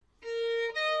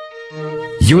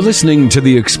You're listening to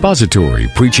the expository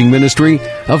preaching ministry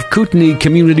of Kootenai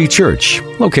Community Church,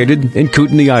 located in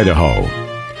Kootenai,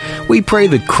 Idaho. We pray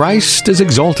that Christ is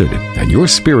exalted and your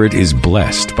spirit is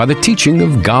blessed by the teaching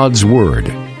of God's Word.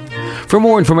 For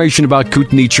more information about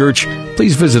Kootenai Church,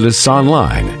 please visit us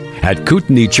online at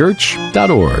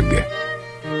kootenaichurch.org.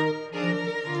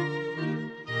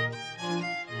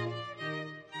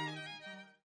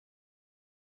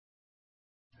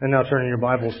 And now turning your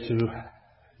Bibles to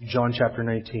John chapter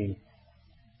 19.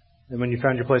 And when you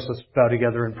found your place, let's bow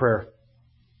together in prayer.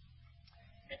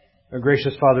 Our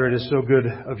gracious Father, it is so good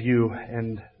of you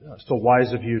and so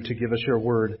wise of you to give us your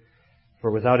word. For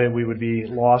without it we would be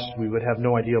lost. We would have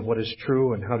no idea of what is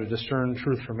true and how to discern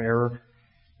truth from error.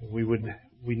 We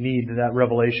need that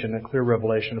revelation, a clear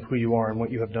revelation of who you are and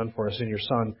what you have done for us in your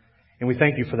Son. And we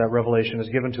thank you for that revelation as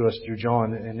given to us through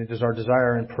John. And it is our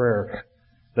desire and prayer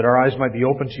that our eyes might be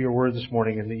open to your word this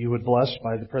morning, and that you would bless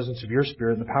by the presence of your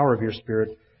Spirit and the power of your Spirit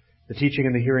the teaching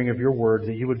and the hearing of your word,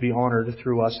 that you would be honored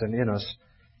through us and in us,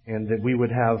 and that we would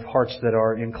have hearts that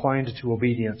are inclined to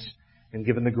obedience and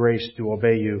given the grace to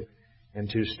obey you and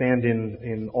to stand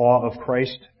in awe of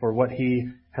Christ for what he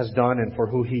has done and for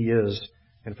who he is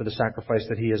and for the sacrifice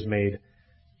that he has made.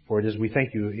 For it is we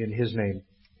thank you in his name.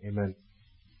 Amen.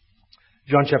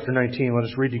 John chapter 19, let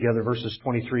us read together verses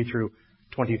 23 through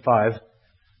 25.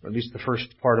 Or at least the first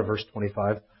part of verse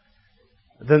 25.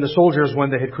 Then the soldiers, when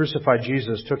they had crucified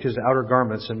Jesus, took his outer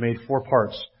garments and made 4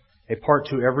 parts, a part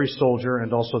to every soldier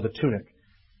and also the tunic.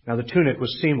 Now the tunic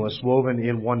was seamless, woven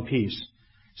in one piece.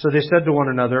 So they said to one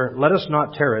another, "Let us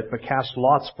not tear it, but cast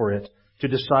lots for it, to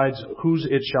decide whose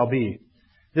it shall be."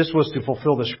 This was to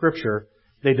fulfill the scripture,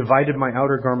 "They divided my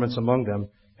outer garments among them,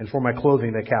 and for my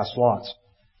clothing they cast lots."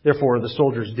 Therefore the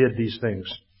soldiers did these things.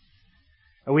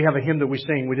 We have a hymn that we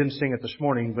sing. We didn't sing it this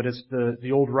morning, but it's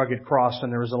the old rugged cross,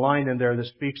 and there is a line in there that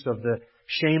speaks of the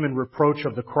shame and reproach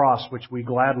of the cross, which we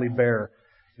gladly bear.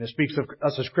 And it speaks of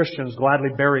us as Christians gladly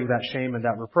bearing that shame and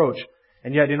that reproach.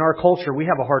 And yet in our culture, we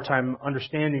have a hard time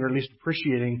understanding or at least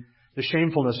appreciating the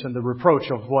shamefulness and the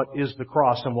reproach of what is the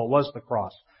cross and what was the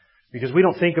cross. Because we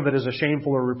don't think of it as a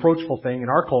shameful or reproachful thing in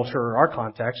our culture or our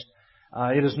context.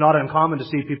 It is not uncommon to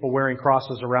see people wearing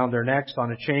crosses around their necks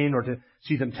on a chain, or to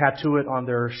see them tattoo it on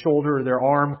their shoulder or their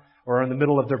arm or in the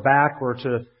middle of their back, or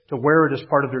to wear it as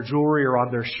part of their jewelry or on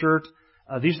their shirt.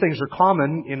 These things are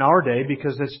common in our day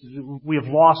because we have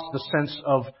lost the sense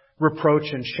of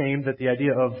reproach and shame that the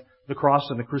idea of the cross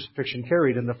and the crucifixion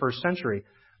carried in the first century.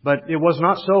 But it was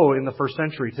not so in the first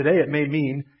century. Today it may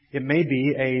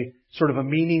be a sort of a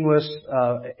meaningless,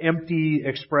 empty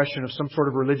expression of some sort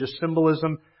of religious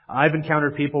symbolism. I've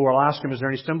encountered people where I'll ask them, is there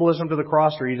any symbolism to the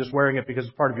cross, or are you just wearing it because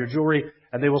it's part of your jewelry?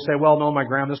 And they will say, well, no,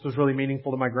 this was really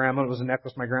meaningful to my grandma. It was a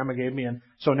necklace my grandma gave me, and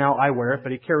so now I wear it.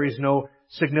 But it carries no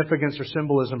significance or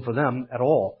symbolism for them at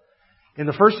all. In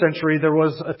the first century, there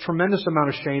was a tremendous amount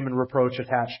of shame and reproach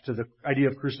attached to the idea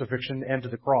of crucifixion and to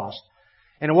the cross.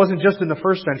 And it wasn't just in the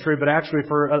first century, but actually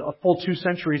for a full 2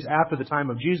 centuries after the time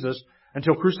of Jesus,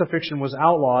 until crucifixion was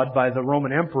outlawed by the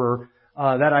Roman emperor.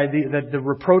 That idea, that the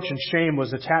reproach and shame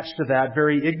was attached to that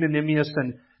very ignominious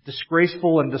and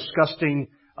disgraceful and disgusting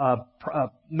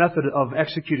method of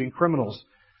executing criminals.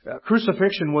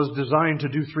 Crucifixion was designed to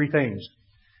do 3 things.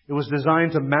 It was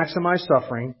designed to maximize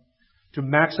suffering, to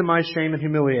maximize shame and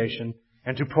humiliation,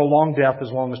 and to prolong death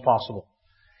as long as possible.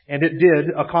 And it did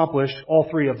accomplish all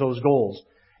 3 of those goals.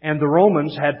 And the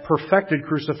Romans had perfected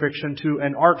crucifixion to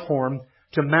an art form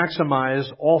to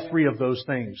maximize all 3 of those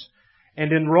things.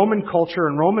 And in Roman culture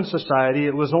and Roman society,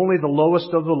 it was only the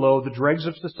lowest of the low, the dregs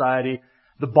of society,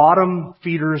 the bottom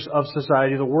feeders of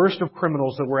society, the worst of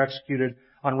criminals that were executed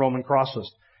on Roman crosses.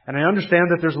 And I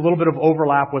understand that there's a little bit of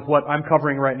overlap with what I'm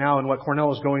covering right now and what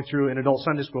Cornell is going through in adult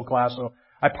Sunday school class, so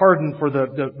I pardon for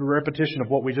the repetition of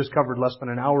what we just covered less than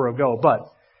an hour ago. But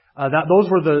those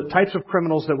were the types of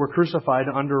criminals that were crucified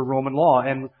under Roman law.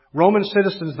 And Roman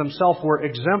citizens themselves were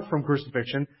exempt from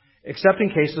crucifixion, except in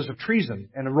cases of treason.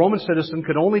 And a Roman citizen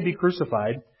could only be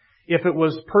crucified if it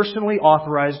was personally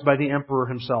authorized by the emperor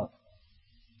himself.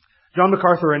 John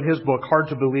MacArthur, in his book, Hard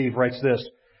to Believe, writes this: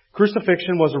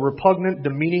 "Crucifixion was a repugnant,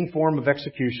 demeaning form of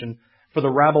execution for the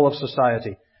rabble of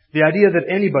society. The idea that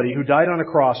anybody who died on a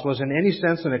cross was in any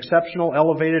sense an exceptional,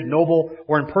 elevated, noble,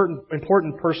 or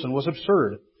important person was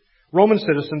absurd. Roman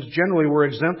citizens generally were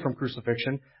exempt from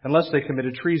crucifixion unless they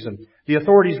committed treason. The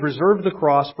authorities reserved the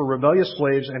cross for rebellious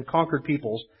slaves and conquered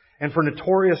peoples, and for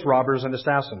notorious robbers and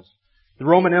assassins. The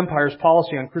Roman Empire's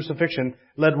policy on crucifixion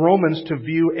led Romans to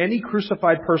view any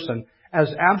crucified person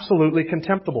as absolutely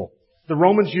contemptible. The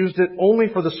Romans used it only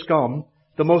for the scum,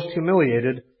 the most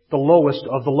humiliated, the lowest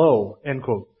of the low." End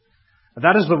quote.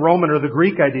 That is the Roman or the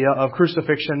Greek idea of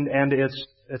crucifixion and its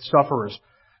sufferers.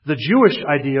 The Jewish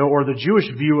idea or the Jewish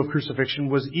view of crucifixion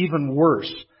was even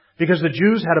worse, because the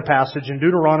Jews had a passage in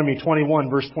Deuteronomy 21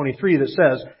 verse 23 that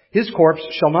says, "His corpse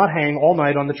shall not hang all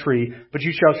night on the tree, but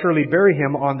you shall surely bury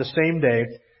him on the same day.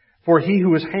 For he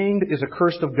who is hanged is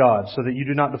accursed of God, so that you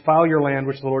do not defile your land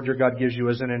which the Lord your God gives you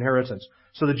as an inheritance."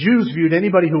 So the Jews viewed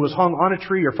anybody who was hung on a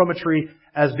tree or from a tree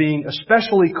as being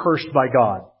especially cursed by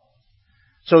God.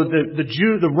 So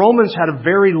the Romans had a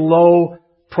very low,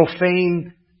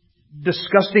 profane,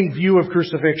 disgusting view of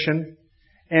crucifixion,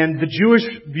 and the Jewish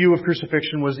view of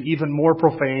crucifixion was even more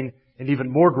profane and even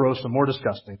more gross and more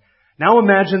disgusting. Now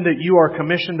imagine that you are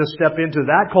commissioned to step into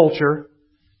that culture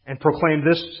and proclaim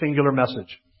this singular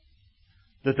message: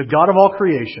 that the God of all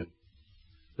creation,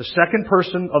 the second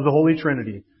person of the Holy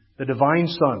Trinity, the divine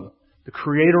Son, the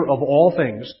creator of all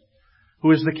things,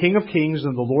 who is the King of kings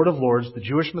and the Lord of lords, the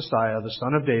Jewish Messiah, the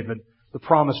Son of David, the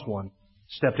promised one,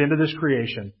 stepped into this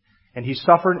creation, and He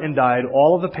suffered and died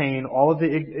all of the pain, all of the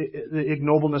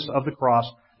ignobleness of the cross,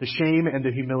 the shame and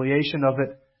the humiliation of it,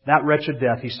 that wretched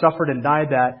death. He suffered and died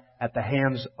that at the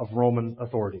hands of Roman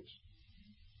authorities.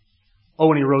 Oh,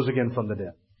 and He rose again from the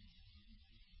dead.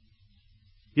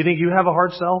 You think you have a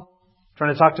hard sell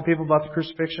trying to talk to people about the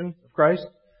crucifixion of Christ?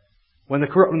 When the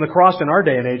cross in our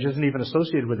day and age isn't even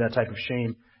associated with that type of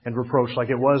shame and reproach like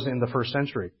it was in the first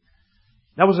century.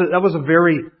 That was a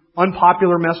very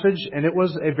unpopular message, and it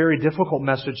was a very difficult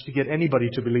message to get anybody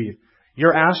to believe.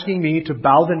 You're asking me to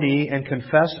bow the knee and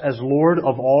confess as Lord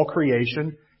of all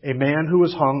creation a man who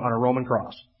was hung on a Roman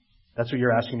cross. That's what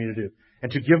you're asking me to do.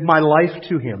 And to give my life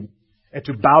to Him, and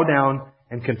to bow down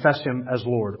and confess Him as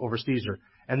Lord over Caesar.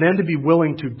 And then to be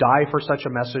willing to die for such a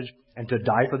message and to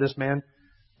die for this man.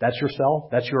 That's your sell?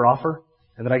 That's your offer?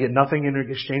 And that I get nothing in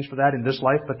exchange for that in this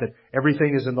life, but that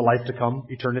everything is in the life to come,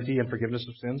 eternity and forgiveness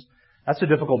of sins? That's a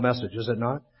difficult message, is it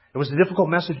not? It was a difficult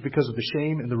message because of the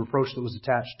shame and the reproach that was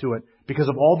attached to it, because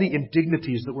of all the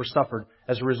indignities that were suffered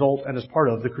as a result and as part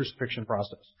of the crucifixion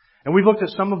process. And we've looked at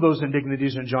some of those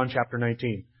indignities in John chapter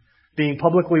 19. Being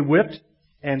publicly whipped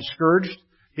and scourged,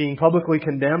 being publicly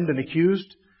condemned and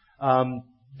accused,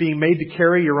 being made to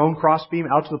carry your own crossbeam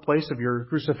out to the place of your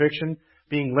crucifixion,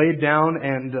 being laid down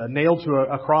and nailed to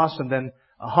a cross and then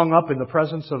hung up in the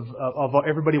presence of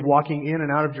everybody walking in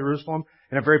and out of Jerusalem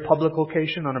in a very public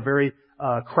location on a very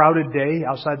crowded day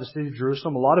outside the city of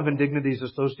Jerusalem. A lot of indignities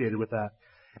associated with that.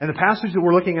 And the passage that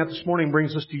we're looking at this morning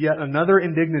brings us to yet another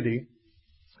indignity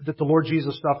that the Lord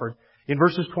Jesus suffered in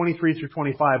verses 23 through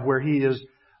 25, where He is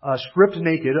stripped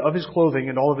naked of His clothing,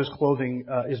 and all of His clothing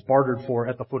is bartered for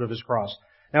at the foot of His cross.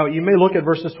 Now, you may look at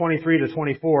verses 23 to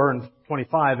 24 and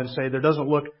 25 and say, there doesn't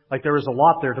look like there is a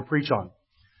lot there to preach on.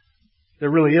 There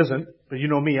really isn't, but you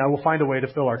know me, I will find a way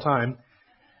to fill our time.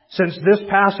 Since this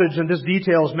passage and this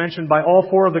detail is mentioned by all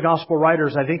four of the gospel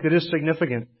writers, I think it is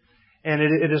significant. And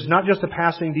it is not just a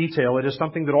passing detail, it is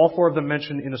something that all four of them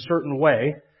mention in a certain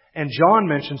way. And John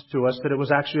mentions to us that it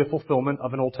was actually a fulfillment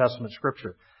of an Old Testament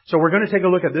scripture. So we're going to take a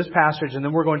look at this passage, and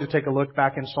then we're going to take a look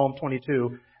back in Psalm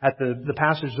 22 at the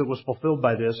passage that was fulfilled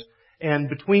by this. And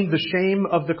between the shame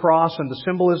of the cross and the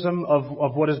symbolism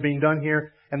of what is being done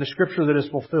here and the scripture that is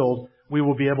fulfilled, we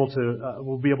will be able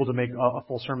to make a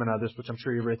full sermon out of this, which I'm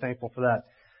sure you're very thankful for that.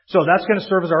 So that's going to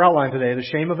serve as our outline today: the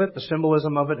shame of it, the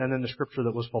symbolism of it, and then the scripture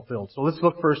that was fulfilled. So let's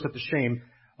look first at the shame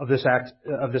of this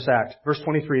act. Verse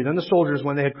 23, "Then the soldiers,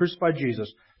 when they had crucified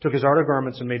Jesus, took His outer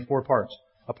garments and made 4 parts,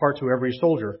 a part to every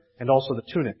soldier, and also the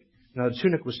tunic. Now the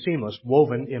tunic was seamless,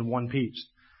 woven in one piece."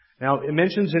 Now it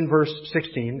mentions in verse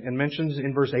 16 and mentions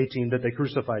in verse 18 that they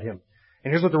crucified Him.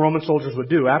 And here's what the Roman soldiers would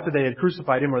do. After they had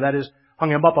crucified Him, or that is,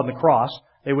 hung Him up on the cross,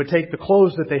 they would take the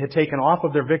clothes that they had taken off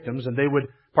of their victims, and they would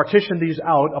partition these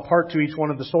out, a part to each one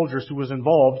of the soldiers who was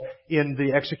involved in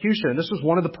the execution. And this was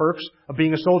one of the perks of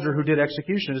being a soldier who did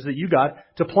execution, is that you got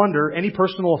to plunder any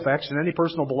personal effects and any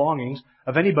personal belongings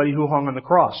of anybody who hung on the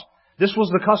cross. This was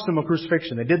the custom of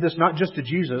crucifixion. They did this not just to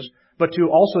Jesus, but to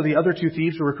also the other 2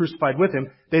 thieves who were crucified with Him.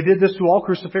 They did this to all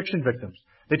crucifixion victims.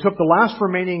 They took the last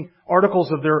remaining articles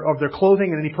of their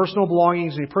clothing and any personal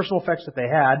belongings, any personal effects that they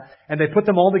had, and they put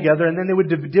them all together, and then they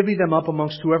would divvy them up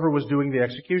amongst whoever was doing the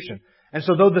execution. And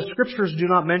so though the scriptures do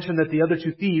not mention that the other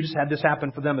 2 thieves had this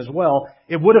happen for them as well,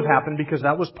 it would have happened because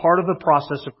that was part of the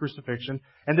process of crucifixion,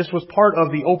 and this was part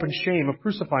of the open shame of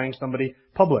crucifying somebody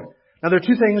public. Now there are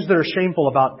 2 things that are shameful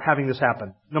about having this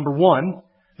happen. Number 1,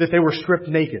 that they were stripped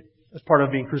naked as part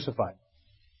of being crucified.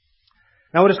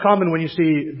 Now it is common when you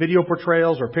see video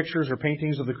portrayals or pictures or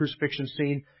paintings of the crucifixion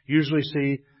scene, you usually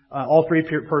see all 3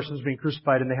 persons being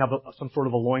crucified, and they have some sort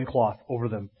of a loincloth over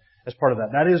them as part of that.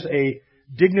 That is a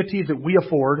dignity that we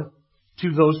afford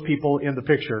to those people in the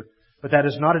picture, but that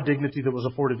is not a dignity that was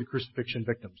afforded to crucifixion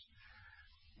victims.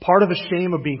 Part of the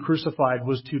shame of being crucified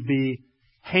was to be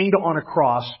hanged on a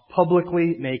cross,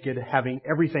 publicly naked, having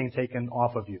everything taken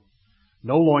off of you.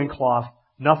 No loincloth,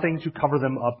 nothing to cover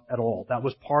them up at all. That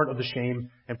was part of the shame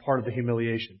and part of the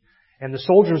humiliation. And the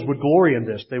soldiers would glory in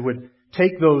this. They would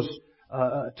take those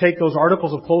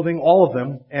articles of clothing, all of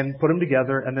them, and put them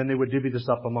together, and then they would divvy this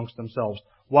up amongst themselves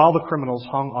while the criminals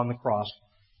hung on the cross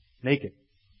naked.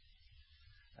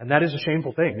 And that is a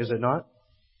shameful thing, is it not?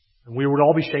 And we would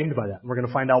all be shamed by that. And we're going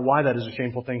to find out why that is a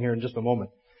shameful thing here in just a moment.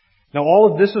 Now,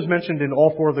 all of this is mentioned in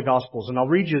all four of the Gospels, and I'll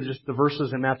read you just the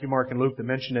verses in Matthew, Mark, and Luke that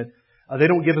mention it. They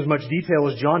don't give as much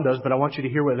detail as John does, but I want you to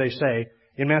hear what they say.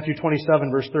 In Matthew 27,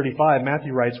 verse 35,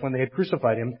 Matthew writes, "When they had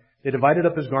crucified him, they divided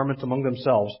up his garments among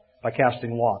themselves by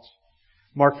casting lots."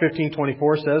 Mark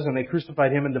 15:24 says, "And they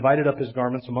crucified him and divided up his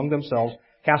garments among themselves,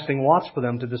 casting lots for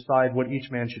them to decide what each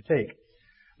man should take."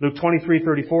 Luke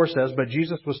 23:34 says, "But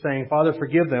Jesus was saying, 'Father,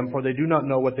 forgive them, for they do not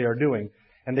know what they are doing.'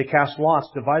 And they cast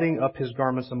lots, dividing up his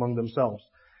garments among themselves."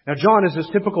 Now John, as is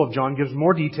typical of John, gives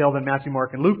more detail than Matthew,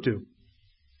 Mark, and Luke do.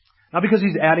 Not because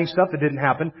he's adding stuff that didn't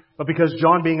happen, but because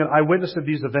John, being an eyewitness of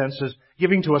these events, is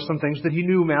giving to us some things that he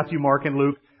knew Matthew, Mark, and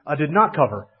Luke did not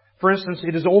cover. For instance,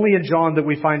 it is only in John that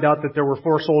we find out that there were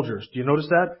 4 soldiers. Do you notice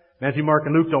that? Matthew, Mark,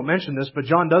 and Luke don't mention this, but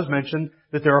John does mention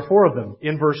that there are 4 of them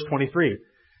in verse 23.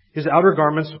 His outer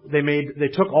garments, they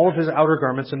took all of his outer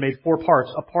garments and made 4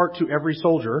 parts, a part to every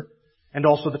soldier, and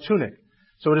also the tunic.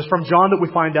 So it is from John that we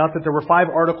find out that there were 5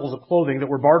 articles of clothing that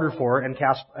were bartered for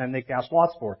and they cast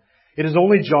lots for. It is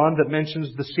only John that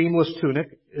mentions the seamless tunic,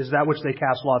 is that which they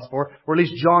cast lots for, or at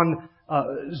least John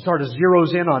sort of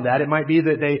zeroes in on that. It might be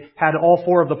that they had all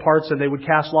 4 of the parts and they would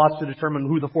cast lots to determine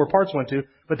who the 4 parts went to,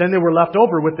 but then they were left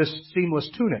over with this seamless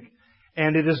tunic.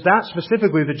 And it is that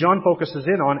specifically that John focuses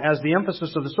in on as the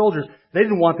emphasis of the soldiers. They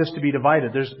didn't want this to be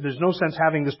divided. There's no sense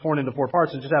having this torn into 4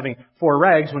 parts and just having 4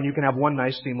 rags when you can have one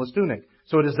nice seamless tunic.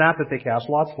 So it is that they cast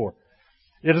lots for.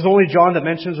 It is only John that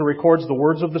mentions or records the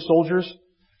words of the soldiers.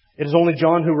 It is only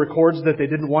John who records that they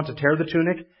didn't want to tear the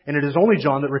tunic, and it is only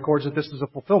John that records that this is a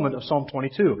fulfillment of Psalm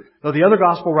 22. Though the other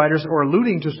gospel writers are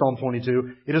alluding to Psalm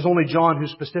 22, it is only John who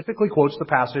specifically quotes the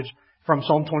passage from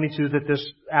Psalm 22 that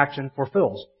this action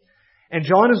fulfills. And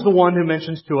John is the one who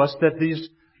mentions to us that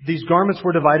these garments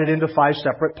were divided into 5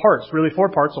 separate parts, really 4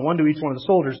 parts, so 1 to each one of the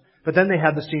soldiers, but then they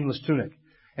had the seamless tunic.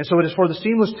 And so it is for the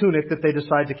seamless tunic that they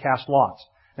decide to cast lots.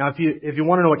 Now, if you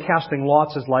want to know what casting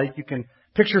lots is like, you can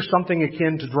picture something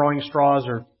akin to drawing straws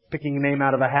or picking a name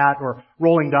out of a hat or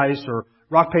rolling dice or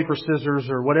rock, paper, scissors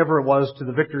or whatever it was to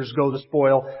the victors go the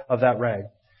spoil of that rag,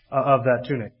 of that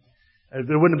tunic. It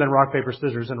wouldn't have been rock, paper,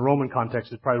 scissors. In a Roman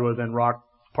context, it probably would have been rock,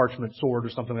 parchment, sword or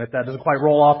something like that. It doesn't quite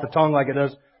roll off the tongue like it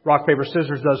does, rock, paper,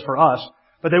 scissors does for us.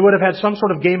 But they would have had some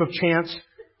sort of game of chance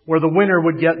where the winner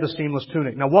would get the seamless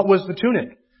tunic. Now, what was the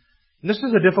tunic? And this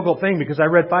is a difficult thing because I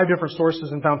read 5 different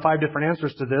sources and found 5 different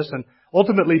answers to this, and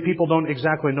ultimately people don't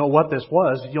exactly know what this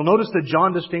was. You'll notice that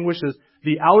John distinguishes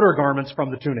the outer garments from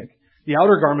the tunic. The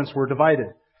outer garments were divided.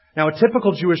 Now, a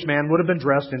typical Jewish man would have been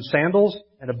dressed in sandals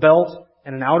and a belt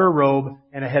and an outer robe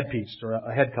and a headpiece or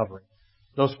a head covering.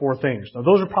 Those 4 things. Now,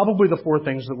 those are probably the 4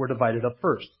 things that were divided up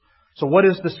first. So what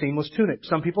is the seamless tunic?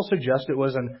 Some people suggest it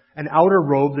was an outer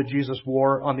robe that Jesus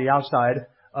wore on the outside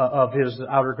of his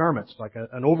outer garments, like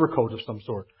an overcoat of some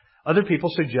sort. Other people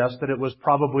suggest that it was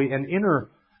probably an inner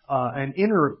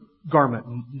garment,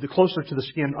 the closer to the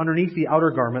skin, underneath the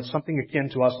outer garment, something akin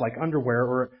to us like underwear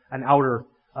or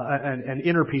an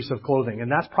inner piece of clothing.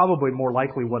 And that's probably more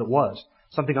likely what it was.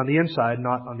 Something on the inside,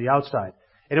 not on the outside.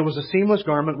 And it was a seamless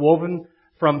garment woven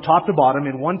from top to bottom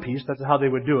in one piece. That's how they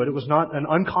would do it. It was not an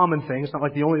uncommon thing. It's not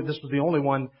like this was the only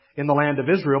one in the land of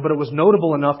Israel, but it was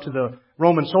notable enough to the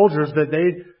Roman soldiers that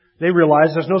they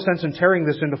realized there's no sense in tearing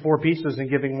this into 4 pieces and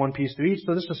giving 1 piece to each.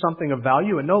 So this is something of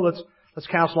value, and no, let's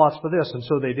cast lots for this. And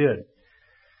so they did.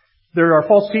 There are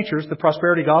false teachers, the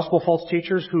prosperity gospel false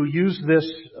teachers, who use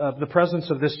this, the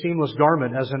presence of this seamless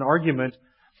garment as an argument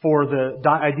for the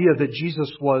idea that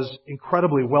Jesus was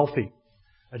incredibly wealthy.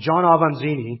 John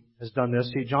Avanzini has done this.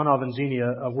 John Avanzini,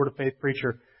 a Word of Faith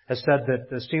preacher, has said that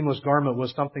the seamless garment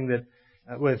was something that,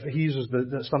 he uses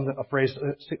a phrase,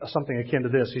 something akin to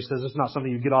this. He says it's not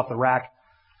something you get off the rack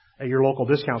at your local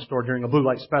discount store during a blue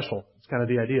light special. It's kind of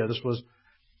the idea. This was,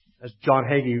 as John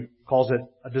Hagee calls it,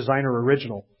 a designer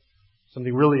original.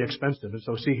 Something really expensive. And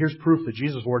so see, here's proof that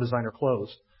Jesus wore designer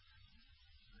clothes.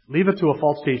 Leave it to a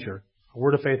false teacher, a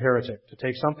Word of Faith heretic, to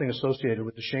take something associated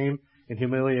with the shame and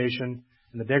humiliation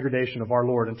and the degradation of our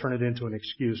Lord and turn it into an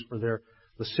excuse for their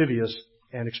lascivious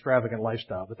and extravagant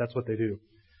lifestyle. But that's what they do.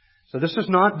 So this is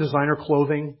not designer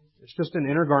clothing. It's just an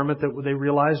inner garment that they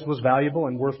realized was valuable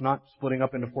and worth not splitting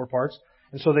up into 4 parts.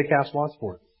 And so they cast lots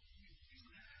for it.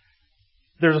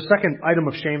 There's a second item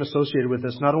of shame associated with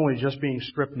this, not only just being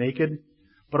stripped naked,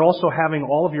 but also having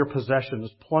all of your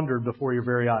possessions plundered before your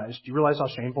very eyes. Do you realize how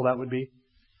shameful that would be?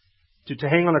 To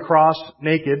hang on a cross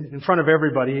naked in front of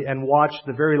everybody and watch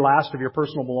the very last of your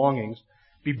personal belongings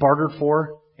be bartered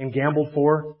for and gambled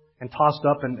for and tossed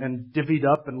up and divvied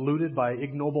up and looted by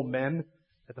ignoble men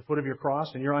at the foot of your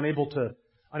cross, and you're unable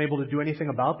to do anything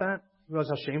about that? You realize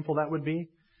how shameful that would be?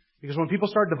 Because when people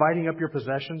start dividing up your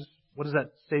possessions, what does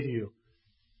that say to you?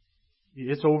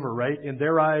 It's over, right? In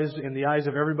their eyes, in the eyes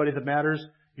of everybody that matters,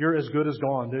 you're as good as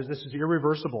gone. This is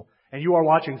irreversible. And you are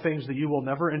watching things that you will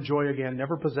never enjoy again,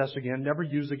 never possess again, never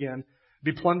use again,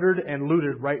 be plundered and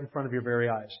looted right in front of your very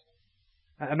eyes.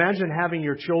 Imagine having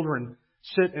your children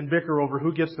sit and bicker over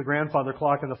who gets the grandfather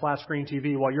clock and the flat screen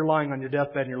TV while you're lying on your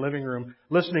deathbed in your living room,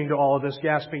 listening to all of this,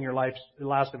 gasping the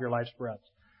last of your life's breaths.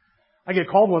 I get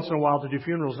called once in a while to do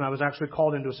funerals, and I was actually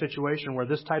called into a situation where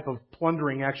this type of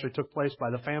plundering actually took place by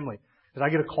the family. Because I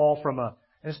get a call from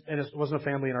and it wasn't a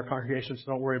family in our congregation,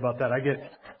 so don't worry about that.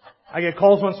 I get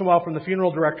calls once in a while from the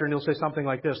funeral director, and he'll say something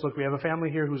like this: look, we have a family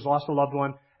here who's lost a loved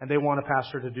one, and they want a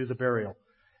pastor to do the burial.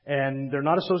 And they're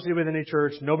not associated with any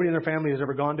church. Nobody in their family has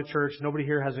ever gone to church. Nobody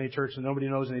here has any church, and nobody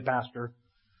knows any pastor.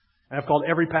 And I've called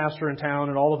every pastor in town,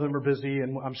 and all of them are busy,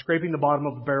 and I'm scraping the bottom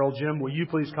of the barrel. Jim, will you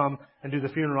please come and do the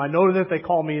funeral? I know that if they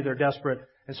call me, they're desperate,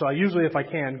 and so I usually, if I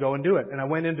can, go and do it. And I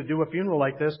went in to do a funeral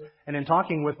like this, and in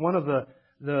talking with one of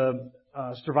the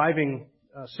surviving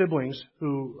siblings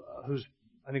whose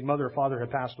I think mother or father had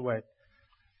passed away,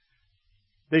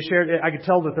 they shared. I could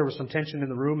tell that there was some tension in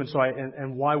the room, and so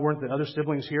and why weren't the other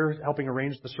siblings here helping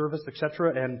arrange the service,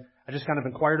 etc. And I just kind of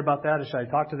inquired about that. Should I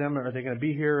talk to them? Are they going to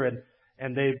be here?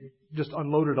 And they just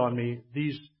unloaded on me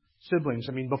these siblings.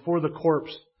 I mean, before the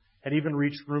corpse had even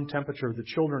reached room temperature, the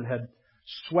children had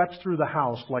swept through the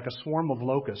house like a swarm of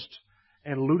locusts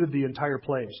and looted the entire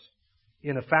place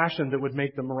in a fashion that would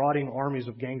make the marauding armies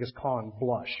of Genghis Khan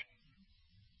blush.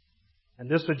 And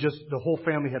the whole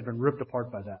family had been ripped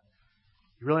apart by that.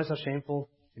 You realize how shameful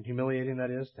and humiliating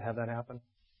that is to have that happen?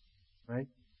 Right?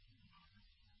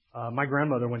 My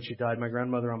grandmother, when she died, my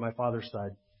grandmother on my father's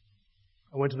side,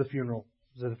 I went to the funeral.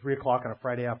 It was at 3 o'clock on a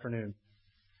Friday afternoon.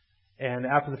 And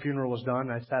after the funeral was done,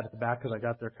 I sat at the back because I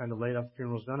got there kind of late after the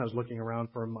funeral was done. I was looking around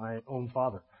for my own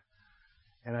father.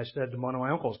 And I said to one of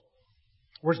my uncles,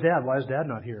 "Where's Dad? Why is Dad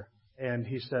not here?" And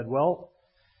he said, "Well,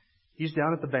 he's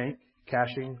down at the bank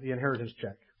cashing the inheritance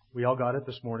check. We all got it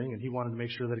this morning, and he wanted to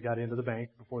make sure that it got into the bank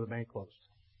before the bank closed."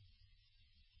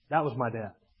 That was my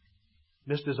dad.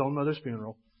 Missed his own mother's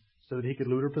funeral so that he could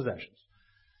loot her possessions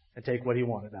and take what he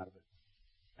wanted out of it.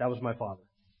 That was my father.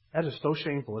 That is so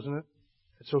shameful, isn't it?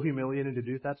 It's so humiliating to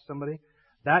do that to somebody.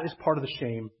 That is part of the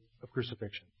shame of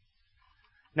crucifixion.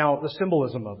 Now, the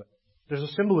symbolism of it. There's a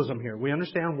symbolism here. We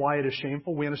understand why it is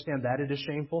shameful. We understand that it is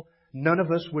shameful. None of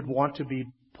us would want to be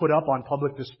put up on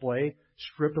public display,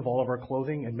 stripped of all of our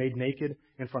clothing and made naked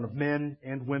in front of men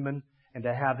and women, and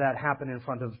to have that happen in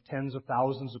front of tens of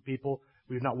thousands of people.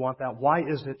 We would not want that. Why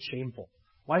is it shameful?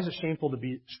 Why is it shameful to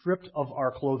be stripped of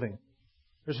our clothing?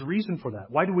 There's a reason for that.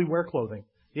 Why do we wear clothing?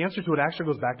 The answer to it actually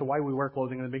goes back to why we wear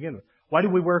clothing in the beginning. Why do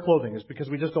we wear clothing? Is it because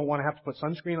we just don't want to have to put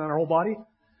sunscreen on our whole body?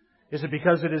 Is it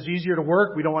because it is easier to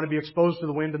work? We don't want to be exposed to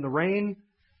the wind and the rain?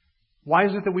 Why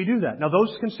is it that we do that? Now,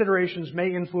 those considerations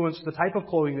may influence the type of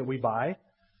clothing that we buy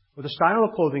or the style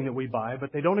of clothing that we buy,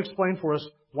 but they don't explain for us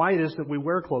why it is that we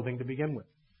wear clothing to begin with.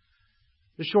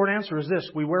 The short answer is this: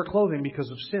 we wear clothing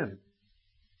because of sin.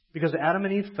 Because Adam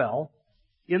and Eve fell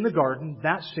in the garden,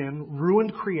 that sin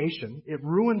ruined creation. It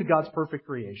ruined God's perfect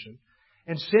creation.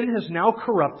 And sin has now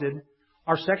corrupted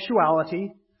our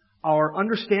sexuality, our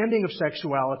understanding of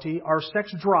sexuality, our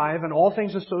sex drive and all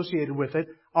things associated with it,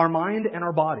 our mind and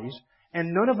our bodies.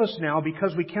 And none of us now,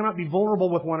 because we cannot be vulnerable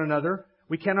with one another,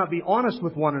 we cannot be honest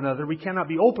with one another, we cannot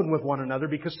be open with one another,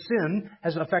 because sin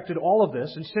has affected all of this,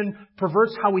 and sin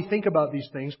perverts how we think about these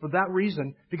things. For that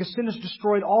reason, because sin has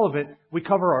destroyed all of it, we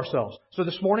cover ourselves. So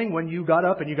this morning, when you got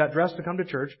up and you got dressed to come to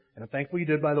church, and I'm thankful you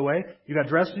did, by the way, you got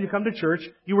dressed and you come to church,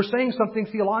 you were saying something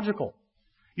theological.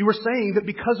 You were saying that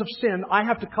because of sin, I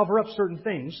have to cover up certain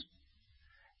things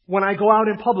when I go out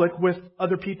in public with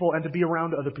other people and to be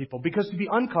around other people. Because to be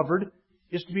uncovered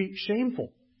is to be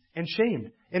shameful and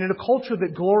shamed. And in a culture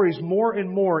that glories more and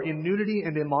more in nudity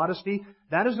and immodesty,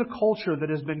 that is a culture that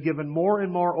has been given more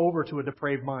and more over to a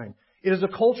depraved mind. It is a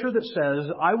culture that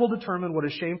says, I will determine what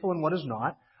is shameful and what is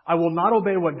not. I will not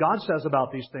obey what God says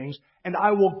about these things, and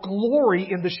I will glory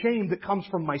in the shame that comes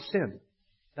from my sin.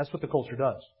 That's what the culture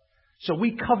does. So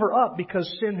we cover up because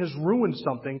sin has ruined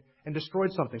something, and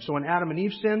destroyed something. So when Adam and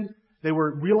Eve sinned, they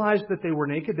realized that they were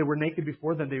naked. They were naked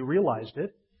before, then they realized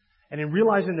it. And in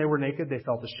realizing they were naked, they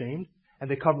felt ashamed, and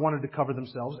they wanted to cover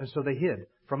themselves, and so they hid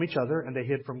from each other, and they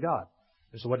hid from God.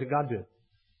 And so what did God do?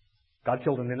 God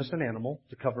killed an innocent animal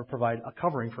to provide a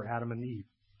covering for Adam and Eve.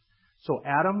 So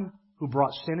Adam, who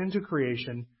brought sin into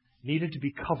creation, needed to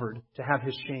be covered to have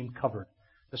his shame covered.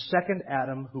 The second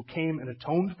Adam, who came and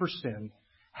atoned for sin,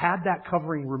 had that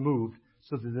covering removed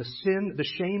so that the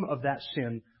shame of that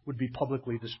sin would be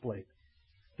publicly displayed.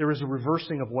 There is a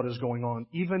reversing of what is going on,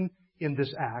 even in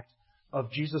this act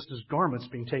of Jesus' garments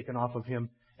being taken off of him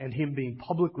and him being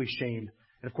publicly shamed.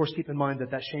 And of course, keep in mind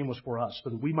that shame was for us,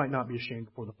 so that we might not be ashamed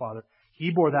before the Father.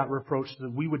 He bore that reproach so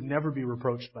that we would never be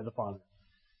reproached by the Father.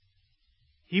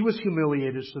 He was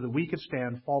humiliated so that we could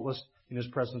stand faultless in His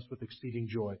presence with exceeding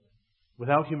joy,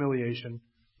 without humiliation,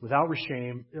 without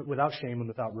shame, and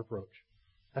without reproach.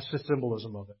 That's the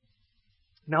symbolism of it.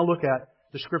 Now look at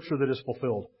the scripture that is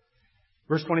fulfilled.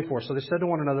 Verse 24, so they said to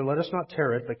one another, let us not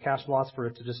tear it, but cast lots for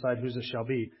it to decide whose it shall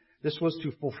be. This was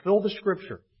to fulfill the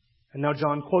scripture. And now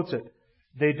John quotes it.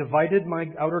 They divided my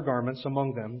outer garments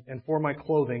among them, and for my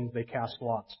clothing they cast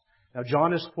lots. Now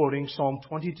John is quoting Psalm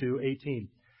 22:18.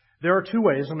 There are two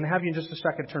ways. I'm going to have you in just a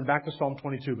second turn back to Psalm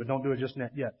 22, but don't do it just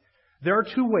yet. There are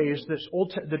two ways that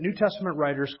the New Testament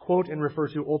writers quote and refer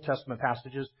to Old Testament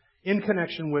passages in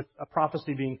connection with a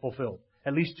prophecy being fulfilled.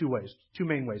 At least two ways. Two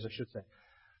main ways, I should say.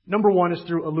 Number one is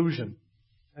through allusion,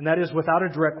 and that is without a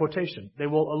direct quotation. They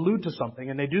will allude to something,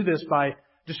 and they do this by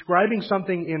describing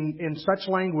something in such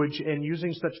language and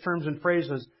using such terms and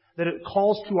phrases that it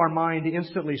calls to our mind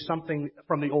instantly something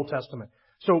from the Old Testament.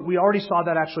 So we already saw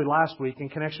that actually last week in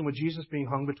connection with Jesus being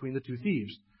hung between the two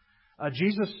thieves.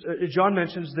 John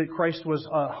mentions that Christ was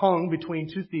hung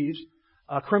between two thieves,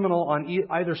 a criminal on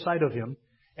either side of him.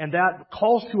 And that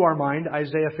calls to our mind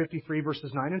Isaiah 53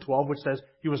 verses 9 and 12, which says,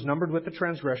 He was numbered with the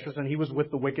transgressors and He was with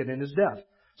the wicked in His death.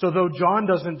 So though John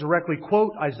doesn't directly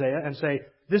quote Isaiah and say,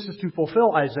 this is to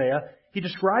fulfill Isaiah, he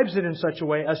describes it in such a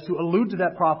way as to allude to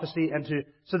that prophecy and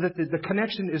so that the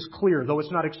connection is clear. Though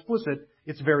it's not explicit,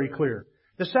 it's very clear.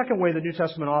 The second way the New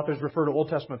Testament authors refer to Old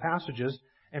Testament passages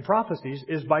and prophecies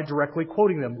is by directly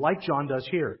quoting them, like John does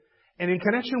here. And in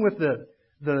connection with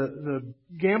the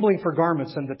gambling for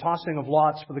garments and the tossing of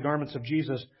lots for the garments of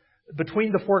Jesus,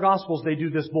 between the four Gospels they do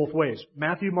this both ways.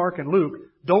 Matthew, Mark, and Luke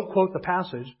don't quote the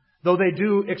passage, though they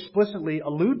do explicitly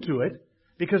allude to it,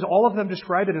 because all of them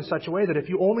describe it in such a way that if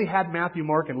you only had Matthew,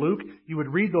 Mark, and Luke, you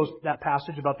would read that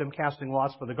passage about them casting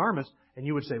lots for the garments, and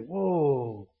you would say,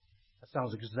 whoa, that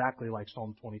sounds exactly like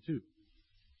Psalm 22.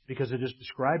 Because it is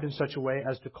described in such a way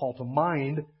as to call to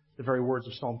mind the very words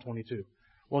of Psalm 22.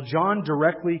 Well, John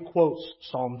directly quotes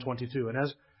Psalm 22. And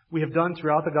as we have done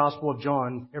throughout the Gospel of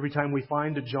John, every time we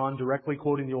find a John directly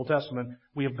quoting the Old Testament,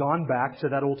 we have gone back to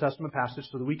that Old Testament passage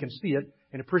so that we can see it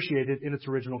and appreciate it in its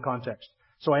original context.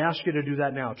 So I ask you to do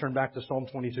that now. Turn back to Psalm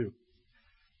 22. Let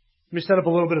me set up a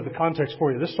little bit of the context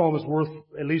for you. This psalm is worth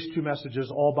at least two messages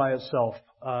all by itself,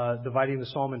 dividing the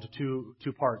psalm into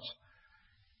two parts.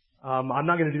 I'm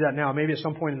not going to do that now. Maybe at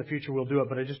some point in the future we'll do it,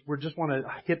 but we just want to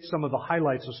hit some of the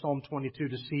highlights of Psalm 22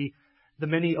 to see the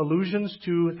many allusions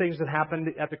to things that happened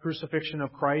at the crucifixion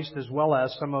of Christ, as well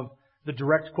as some of the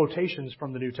direct quotations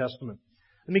from the New Testament.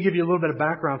 Let me give you a little bit of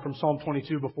background from Psalm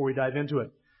 22 before we dive into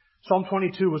it. Psalm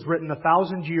 22 was written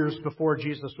 1,000 years before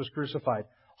Jesus was crucified,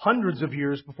 hundreds of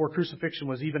years before crucifixion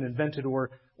was even invented or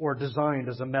designed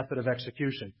as a method of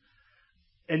execution.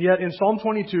 And yet in Psalm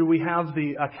 22 we have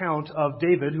the account of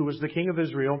David, who was the king of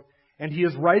Israel, and he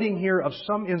is writing here of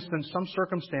some instance, some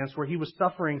circumstance where he was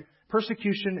suffering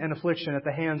persecution and affliction at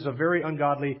the hands of very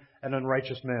ungodly and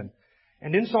unrighteous men.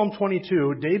 And in Psalm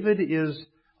 22, David is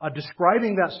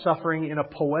describing that suffering in a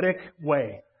poetic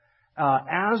way.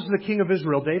 As the king of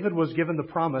Israel, David was given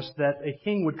the promise that a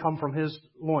king would come from his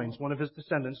loins, one of his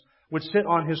descendants, would sit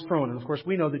on his throne. And of course,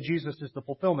 we know that Jesus is the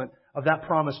fulfillment of that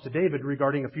promise to David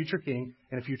regarding a future king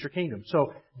and a future kingdom.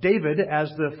 So David, as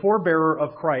the forebearer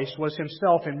of Christ, was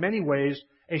himself in many ways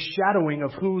a shadowing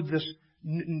of who this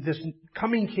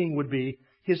coming king would be.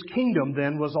 His kingdom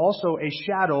then was also a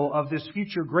shadow of this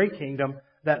future great kingdom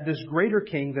that this greater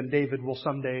king than David will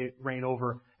someday reign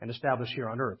over and establish here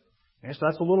on earth. Okay, so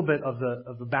that's a little bit of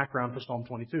the background for Psalm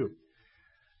 22.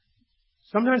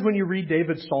 Sometimes when you read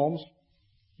David's Psalms,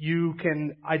 you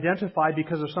can identify,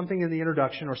 because of something in the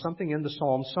introduction or something in the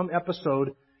Psalm, some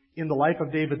episode in the life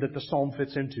of David that the Psalm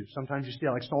fits into. Sometimes you see,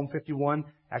 like Psalm 51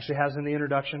 actually has in the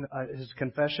introduction his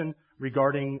confession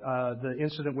regarding the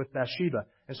incident with Bathsheba.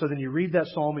 And so then you read that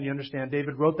Psalm and you understand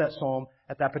David wrote that Psalm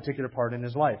at that particular part in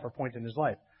his life or point in his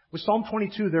life. With Psalm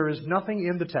 22, there is nothing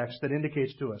in the text that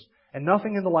indicates to us, and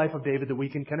nothing in the life of David that we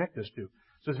can connect this to.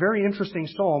 So it's a very interesting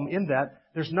psalm in that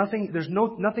there's nothing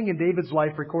in David's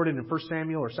life recorded in 1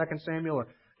 Samuel or 2 Samuel or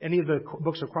any of the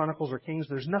books of Chronicles or Kings.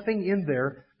 There's nothing in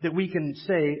there that we can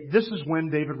say, this is when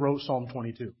David wrote Psalm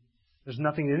 22. There's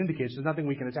nothing that indicates, there's nothing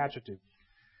we can attach it to.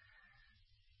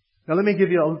 Now let me give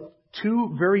you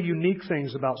two very unique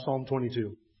things about Psalm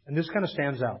 22. And this kind of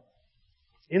stands out.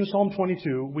 In Psalm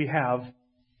 22, we have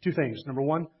two things. Number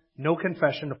one, no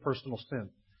confession of personal sin.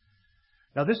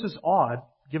 Now this is odd,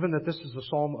 given that this is a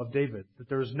psalm of David, that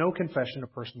there is no confession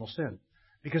of personal sin.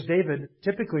 Because David,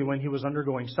 typically when he was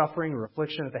undergoing suffering or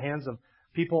affliction at the hands of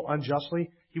people unjustly,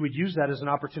 he would use that as an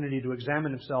opportunity to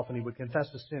examine himself, and he would confess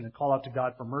his sin and call out to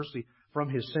God for mercy from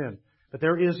his sin. But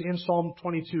there is in Psalm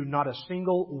 22 not a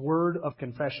single word of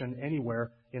confession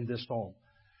anywhere in this psalm.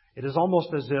 It is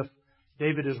almost as if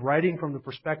David is writing from the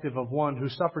perspective of one who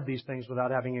suffered these things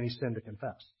without having any sin to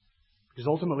confess. Because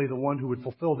ultimately the one who would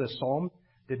fulfill this psalm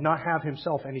did not have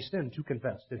himself any sin to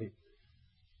confess, did he?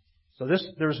 So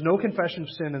there is no confession of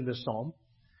sin in this psalm.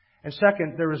 And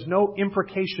second, there is no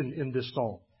imprecation in this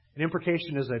psalm. An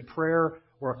imprecation is a prayer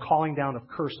or a calling down of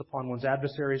curse upon one's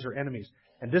adversaries or enemies.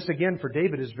 And this, again, for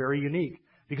David is very unique.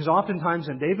 Because oftentimes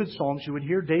in David's psalms, you would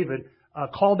hear David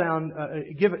call down,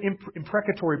 give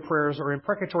imprecatory prayers or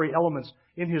imprecatory elements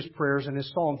in his prayers and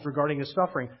his psalms regarding his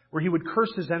suffering, where he would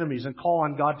curse his enemies and call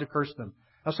on God to curse them.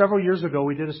 Now, several years ago,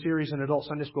 we did a series in adult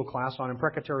Sunday school class on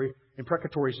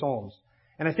imprecatory psalms.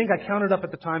 And I think I counted up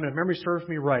at the time, and if memory serves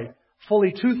me right,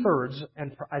 fully 2/3,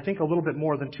 and I think a little bit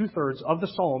more than 2/3 of the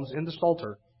psalms in the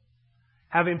Psalter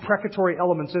have imprecatory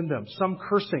elements in them. Some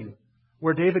cursing,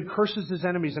 where David curses his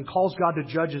enemies and calls God to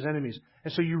judge his enemies.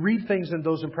 And so you read things in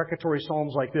those imprecatory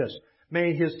psalms like this.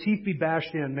 May his teeth be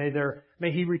bashed in.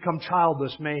 May he become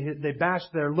childless. May they bash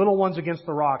their little ones against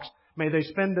the rocks. May they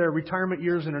spend their retirement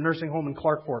years in a nursing home in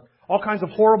Clark Fork. All kinds of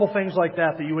horrible things like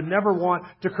that you would never want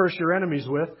to curse your enemies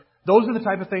with. Those are the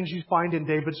type of things you find in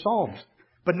David's psalms.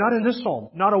 But not in this psalm.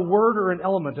 Not a word or an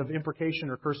element of imprecation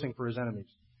or cursing for his enemies.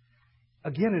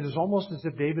 Again, it is almost as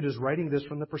if David is writing this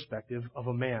from the perspective of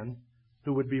a man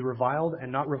who would be reviled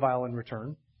and not revile in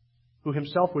return, who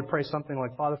himself would pray something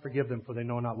like, Father, forgive them, for they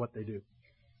know not what they do.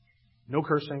 No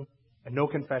cursing and no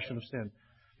confession of sin.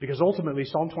 Because ultimately,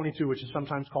 Psalm 22, which is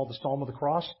sometimes called the Psalm of the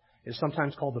Cross, is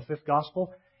sometimes called the Fifth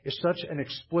Gospel, is such an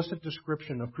explicit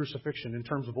description of crucifixion in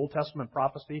terms of Old Testament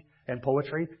prophecy and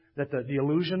poetry that the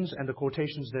allusions and the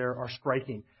quotations there are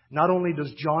striking. Not only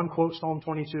does John quote Psalm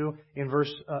 22 in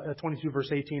verse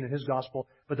 18 in his Gospel,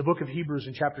 but the book of Hebrews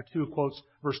in chapter 2 quotes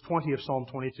verse 20 of Psalm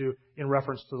 22 in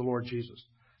reference to the Lord Jesus.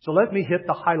 So let me hit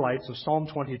the highlights of Psalm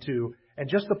 22 and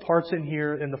just the parts in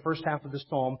here in the first half of this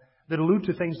psalm that allude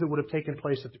to things that would have taken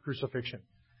place at the crucifixion.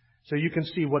 So you can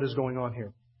see what is going on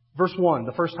here. Verse 1,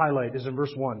 the first highlight is in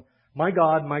verse 1. My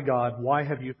God, why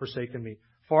have you forsaken me?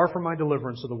 Far from my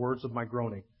deliverance are the words of my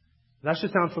groaning. That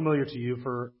should sound familiar to you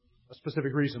for a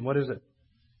specific reason. What is it?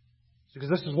 It's because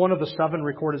this is one of the 7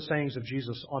 recorded sayings of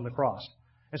Jesus on the cross.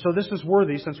 And so this is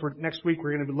worthy, since next week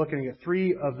we're going to be looking at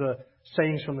 3 of the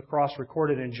sayings from the cross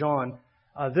recorded in John.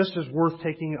 This is worth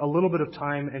taking a little bit of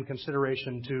time and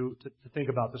consideration to think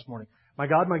about this morning. My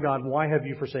God, why have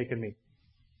you forsaken me?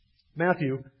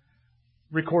 Matthew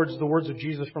records the words of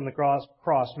Jesus from the cross,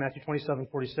 Matthew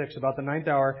 27:46. About the 9th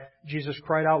hour, Jesus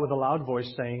cried out with a loud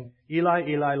voice, saying, Eli,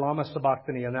 Eli, lama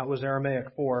sabachthani, and that was Aramaic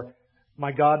for,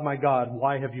 my God,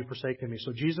 why have you forsaken me?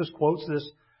 So Jesus quotes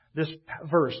this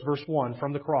verse 1,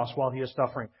 from the cross while he is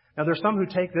suffering. Now there's some who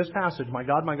take this passage, my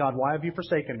God, why have you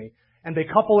forsaken me? And they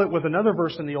couple it with another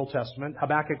verse in the Old Testament,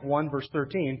 Habakkuk 1 verse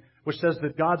 13, which says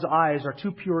that God's eyes are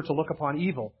too pure to look upon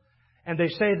evil. And they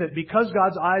say that because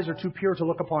God's eyes are too pure to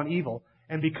look upon evil,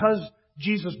 and because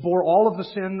Jesus bore all of the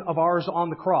sin of ours on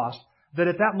the cross, that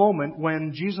at that moment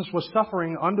when Jesus was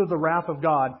suffering under the wrath of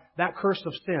God, that curse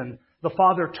of sin, the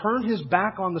Father turned His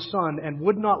back on the Son and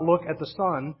would not look at the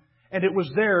Son. And it was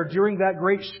there during that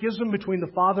great schism between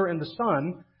the Father and the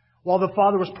Son, while the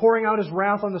Father was pouring out His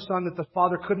wrath on the Son, that the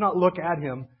Father could not look at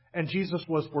Him, and Jesus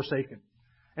was forsaken.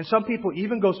 And some people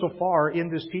even go so far in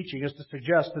this teaching as to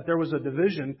suggest that there was a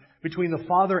division between the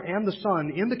Father and the Son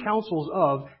in the councils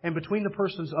of and between the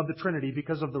persons of the Trinity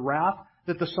because of the wrath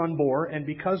that the Son bore and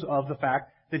because of the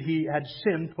fact that He had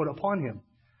sin put upon Him.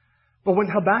 But when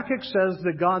Habakkuk says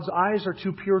that God's eyes are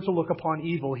too pure to look upon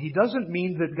evil, he doesn't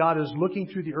mean that God is looking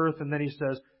through the earth and then He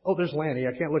says, oh, there's Lanny,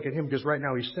 I can't look at him because right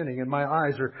now he's sinning and my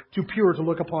eyes are too pure to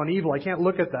look upon evil. I can't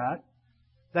look at that.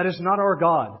 That is not our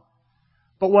God.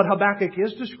 But what Habakkuk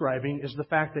is describing is the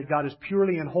fact that God is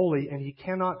purely and holy and He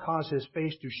cannot cause His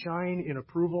face to shine in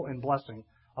approval and blessing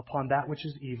upon that which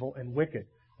is evil and wicked.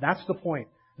 That's the point.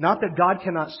 Not that God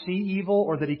cannot see evil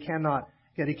or that He cannot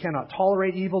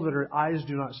tolerate evil, that our eyes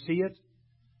do not see it.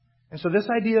 And so this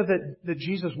idea that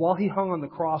Jesus, while He hung on the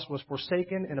cross, was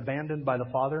forsaken and abandoned by the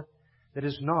Father, that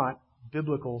is not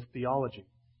biblical theology.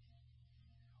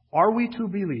 Are we to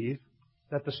believe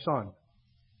that the Son,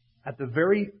 at the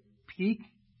very peak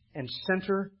and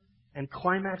center and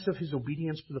climax of His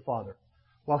obedience to the Father,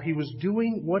 while He was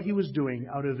doing what He was doing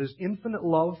out of His infinite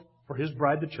love for His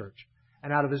bride, the church,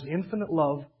 and out of His infinite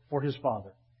love for His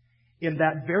Father, in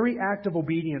that very act of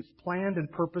obedience planned and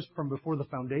purposed from before the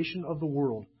foundation of the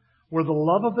world, where the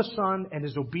love of the Son and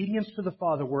His obedience to the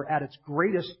Father were at its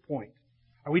greatest point,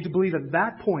 are we to believe at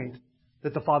that point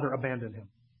that the Father abandoned Him?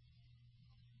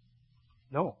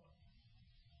 No.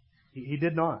 He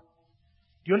did not.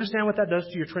 Do you understand what that does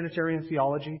to your Trinitarian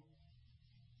theology?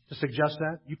 To suggest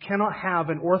that? You cannot have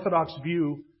an orthodox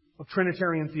view of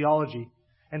Trinitarian theology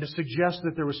and to suggest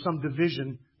that there was some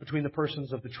division between the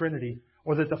persons of the Trinity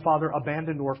or that the Father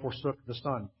abandoned or forsook the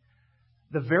Son.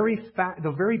 The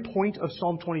very point of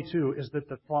Psalm 22 is that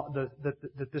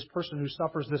that this person who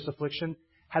suffers this affliction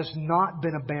has not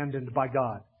been abandoned by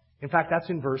God. In fact, that's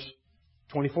in verse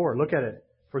 24. Look at it.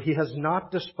 For He has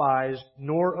not despised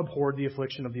nor abhorred the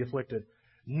affliction of the afflicted,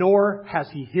 nor has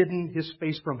He hidden His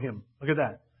face from him. Look at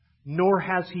that. Nor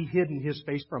has He hidden His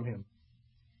face from him.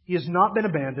 He has not been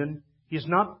abandoned. He has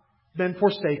not been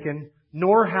forsaken,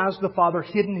 nor has the Father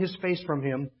hidden His face from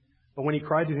him. But when he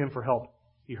cried to Him for help,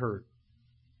 He heard.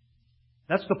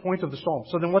 That's the point of the psalm.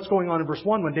 So then what's going on in verse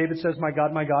 1 when David says, my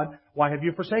God, why have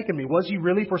you forsaken me? Was he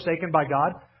really forsaken by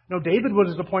God? No, David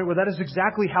was at the point where that is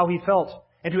exactly how he felt.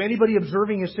 And to anybody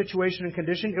observing his situation and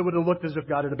condition, it would have looked as if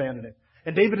God had abandoned him.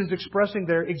 And David is expressing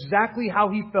there exactly how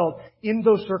he felt in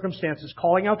those circumstances,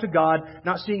 calling out to God,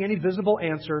 not seeing any visible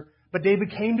answer. But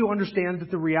David came to understand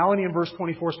that the reality in verse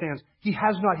 24 stands. He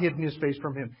has not hidden His face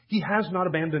from him. He has not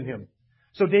abandoned him.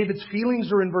 So David's feelings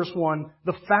are in verse 1.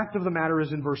 The fact of the matter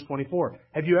is in verse 24.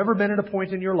 Have you ever been at a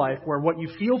point in your life where what you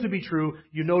feel to be true,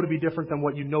 you know to be different than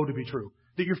what you know to be true?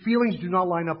 That your feelings do not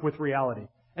line up with reality.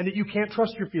 And that you can't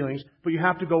trust your feelings, but you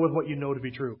have to go with what you know to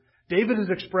be true. David is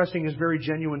expressing his very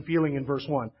genuine feeling in verse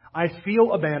 1. I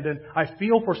feel abandoned. I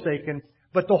feel forsaken.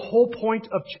 But the whole point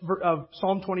of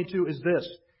Psalm 22 is this.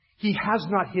 He has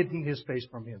not hidden His face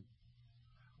from him.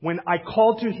 When I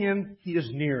call to Him, He is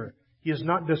near. He is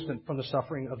not distant from the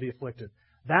suffering of the afflicted.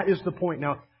 That is the point.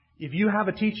 Now, if you have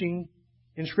a teaching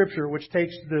in Scripture which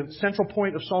takes the central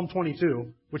point of Psalm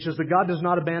 22, which is that God does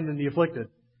not abandon the afflicted,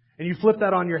 and you flip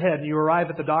that on your head and you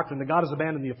arrive at the doctrine that God has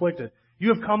abandoned the afflicted,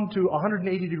 you have come to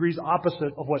 180 degrees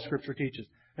opposite of what Scripture teaches.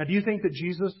 Now, do you think that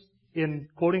Jesus, in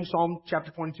quoting Psalm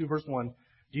chapter 22, verse 1,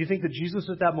 do you think that Jesus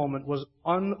at that moment was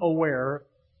unaware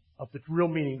of the real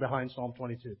meaning behind Psalm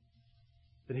 22?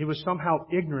 That He was somehow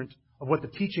ignorant of what the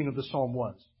teaching of the psalm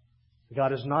was.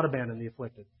 God has not abandoned the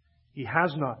afflicted. He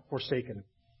has not forsaken him.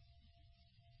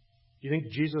 Do you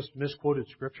think Jesus misquoted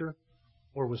Scripture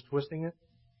or was twisting it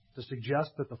to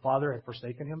suggest that the Father had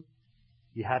forsaken Him?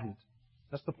 He hadn't.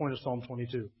 That's the point of Psalm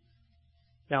 22.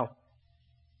 Now,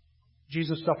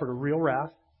 Jesus suffered a real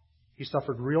wrath. He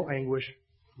suffered real anguish,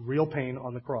 real pain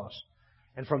on the cross.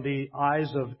 And from the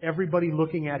eyes of everybody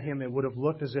looking at Him, it would have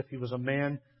looked as if He was a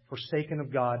man forsaken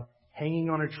of God, hanging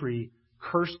on a tree,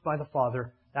 cursed by the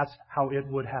Father. That's how it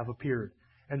would have appeared.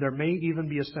 And there may even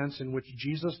be a sense in which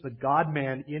Jesus, the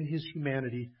God-man in His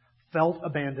humanity, felt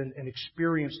abandoned and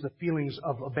experienced the feelings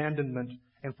of abandonment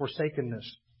and forsakenness.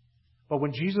 But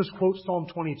when Jesus quotes Psalm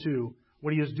 22,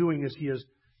 what He is doing is He is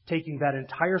taking that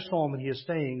entire psalm and He is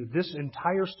saying, this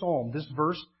entire psalm, this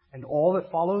verse and all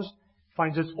that follows,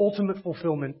 finds its ultimate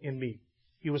fulfillment in me.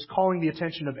 He was calling the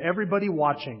attention of everybody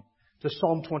watching to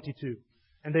Psalm 22.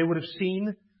 And they would have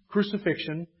seen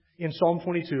crucifixion in Psalm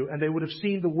 22, and they would have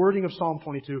seen the wording of Psalm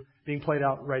 22 being played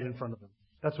out right in front of them.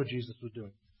 That's what Jesus was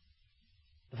doing.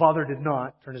 The Father did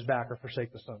not turn His back or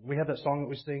forsake the Son. We have that song that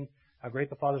we sing, how great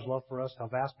the Father's love for us, how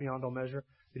vast beyond all measure,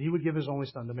 that He would give His only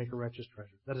Son to make a wretch's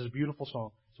treasure. That is a beautiful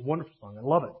song. It's a wonderful song. I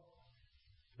love it.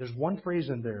 There's one phrase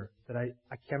in there that I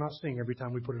cannot sing every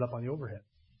time we put it up on the overhead.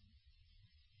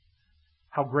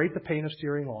 How great the pain of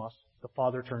searing loss, the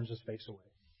Father turns His face away.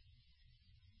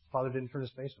 The Father didn't turn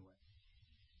His face away.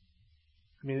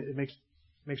 I mean, it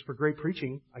makes for great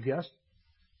preaching, I guess,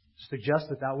 to suggest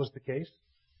that that was the case.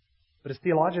 But it's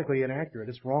theologically inaccurate.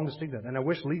 It's wrong to sing that. And I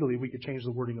wish legally we could change the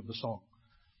wording of the song.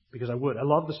 Because I would. I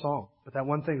love the song. But that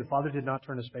one thing, the Father did not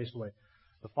turn His face away.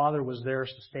 The Father was there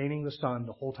sustaining the Son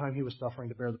the whole time He was suffering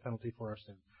to bear the penalty for our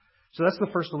sin. So that's the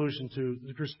first allusion to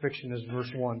the crucifixion is verse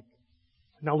 1.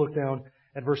 Now look down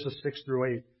at verses 6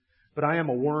 through 8. But I am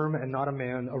a worm and not a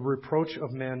man, a reproach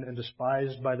of men and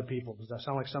despised by the people. Does that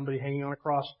sound like somebody hanging on a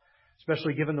cross?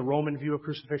 Especially given the Roman view of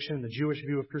crucifixion, the Jewish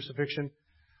view of crucifixion.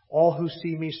 All who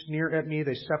see me sneer at me.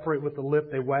 They separate with the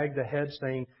lip. They wag the head,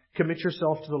 saying, commit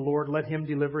yourself to the Lord. Let Him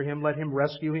deliver him. Let Him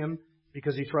rescue him,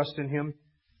 because he trusts in Him.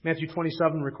 Matthew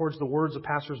 27 records the words of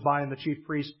passers-by and the chief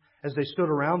priests as they stood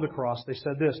around the cross. They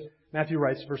said this. Matthew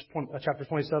writes, chapter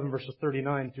 27, verses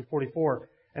 39 through 44.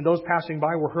 And those passing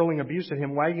by were hurling abuse at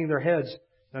Him, wagging their heads.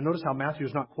 Now notice how Matthew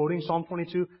is not quoting Psalm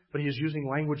 22, but he is using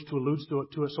language to allude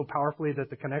to it so powerfully that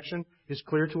the connection is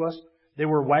clear to us. They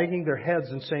were wagging their heads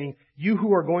and saying, you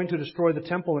who are going to destroy the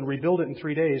temple and rebuild it in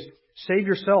 3 days, save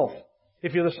yourself.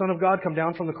 If you're the Son of God, come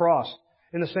down from the cross.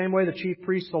 In the same way, the chief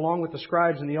priests, along with the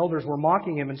scribes and the elders, were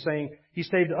mocking Him and saying, He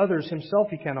saved others, Himself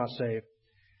He cannot save.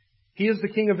 He is the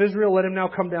King of Israel. Let Him now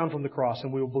come down from the cross,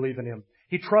 and we will believe in Him.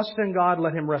 He trusts in God.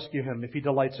 Let Him rescue him if He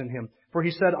delights in Him. For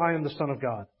He said, I am the Son of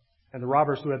God. And the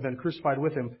robbers who had been crucified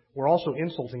with Him were also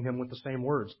insulting Him with the same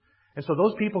words. And so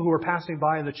those people who were passing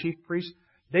by and the chief priests,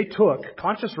 they took,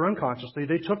 conscious or unconsciously,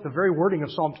 they took the very wording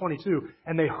of Psalm 22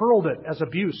 and they hurled it as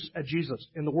abuse at Jesus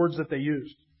in the words that they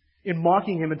used, in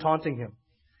mocking Him and taunting Him.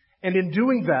 And in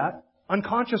doing that,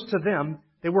 unconscious to them,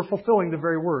 they were fulfilling the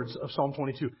very words of Psalm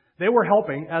 22. They were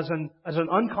helping as an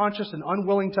unconscious and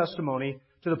unwilling testimony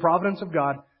to the providence of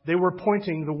God. They were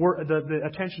pointing the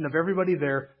attention of everybody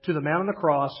there to the man on the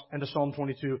cross and to Psalm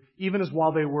 22, even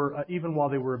while they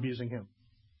were abusing Him.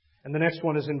 And the next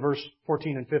one is in verse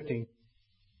 14 and 15.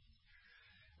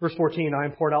 Verse 14, I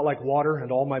am poured out like water,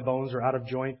 and all my bones are out of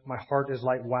joint. My heart is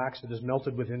like wax, it is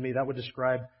melted within me. That would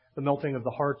describe the melting of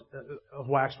the heart of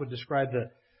wax, would describe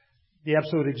the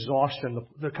absolute exhaustion,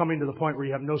 the coming to the point where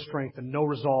you have no strength and no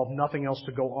resolve, nothing else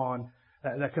to go on.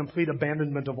 That complete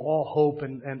abandonment of all hope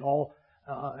and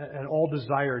all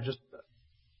desire. Just,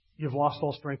 you've lost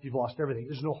all strength, you've lost everything.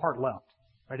 There's no heart left.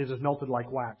 Right? It is melted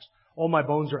like wax. All my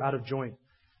bones are out of joint.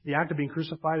 The act of being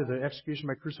crucified, or the execution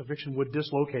by crucifixion, would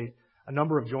dislocate a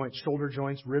number of joints, shoulder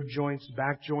joints, rib joints,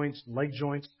 back joints, leg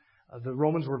joints. The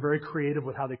Romans were very creative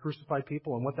with how they crucified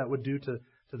people and what that would do to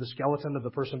the skeleton of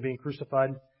the person being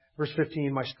crucified. Verse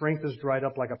 15, my strength is dried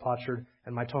up like a potsherd,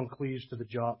 and my tongue cleaves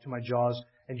to my jaws,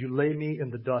 and you lay me in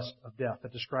the dust of death.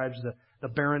 That describes the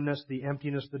barrenness, the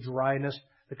emptiness, the dryness,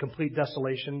 the complete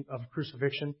desolation of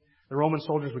crucifixion. The Roman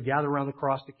soldiers would gather around the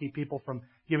cross to keep people from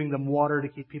giving them water, to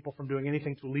keep people from doing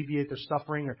anything to alleviate their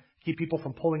suffering, or keep people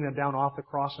from pulling them down off the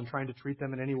cross and trying to treat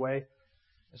them in any way.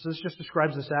 So this just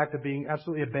describes this act of being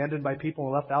absolutely abandoned by people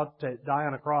and left out to die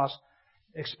on a cross,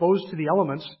 exposed to the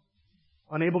elements,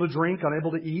 unable to drink,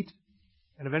 unable to eat,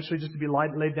 and eventually just to be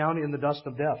laid down in the dust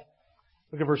of death.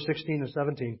 Look at verse 16 and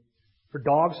 17. For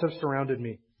dogs have surrounded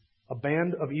me. A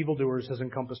band of evildoers has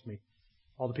encompassed me.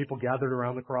 All the people gathered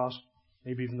around the cross,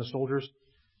 maybe even the soldiers,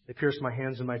 they pierced my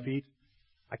hands and my feet.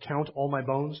 I count all my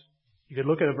bones. You could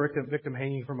look at a victim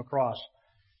hanging from a cross.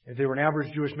 If they were an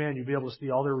average Jewish man, you'd be able to see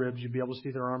all their ribs, you'd be able to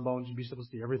see their arm bones, you'd be able to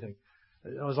see everything.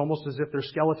 It was almost as if their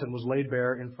skeleton was laid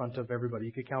bare in front of everybody.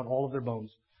 You could count all of their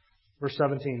bones. Verse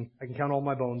 17, I can count all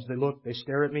my bones. They look, they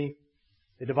stare at me.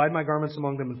 They divide my garments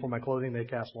among them, and for my clothing they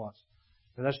cast lots.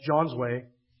 And that's John's way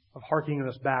of harkening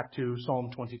us back to Psalm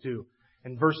 22.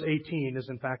 And verse 18 is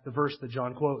in fact the verse that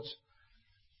John quotes.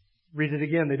 Read it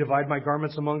again. They divide my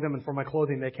garments among them, and for my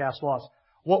clothing they cast lots.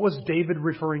 What was David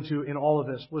referring to in all of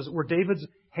this? Were David's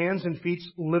hands and feet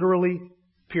literally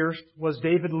pierced? Was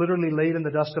David literally laid in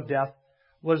the dust of death?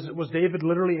 Was David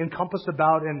literally encompassed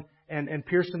about and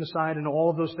pierced in the side and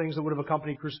all of those things that would have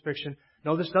accompanied crucifixion?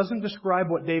 No, this doesn't describe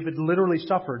what David literally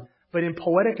suffered. But in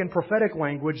poetic and prophetic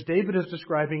language, David is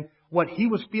describing what he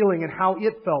was feeling and how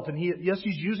it felt. And yes,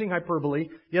 he's using hyperbole.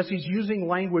 Yes, he's using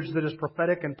language that is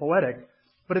prophetic and poetic.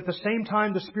 But at the same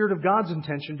time, the Spirit of God's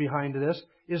intention behind this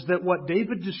is that what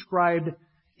David described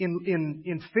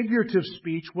in figurative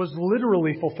speech was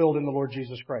literally fulfilled in the Lord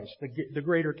Jesus Christ, the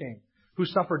greater King, who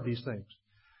suffered these things.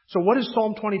 So what is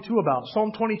Psalm 22 about?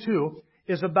 Psalm 22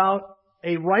 is about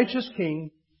a righteous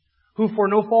king who, for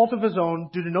no fault of his own,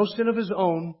 due to no sin of his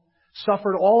own,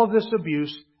 suffered all of this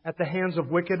abuse at the hands of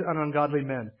wicked and ungodly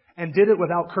men, and did it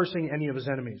without cursing any of his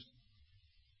enemies.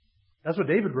 That's what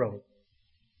David wrote.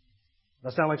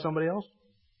 Does that sound like somebody else?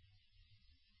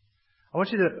 I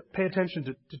want you to pay attention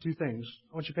to two things.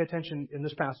 I want you to pay attention in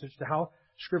this passage to how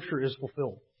Scripture is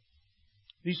fulfilled.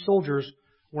 These soldiers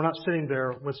were not sitting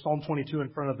there with Psalm 22 in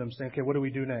front of them saying, okay, what do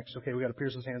we do next? Okay, we got to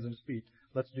pierce his hands and his feet.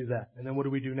 Let's do that. And then what do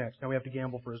we do next? Now we have to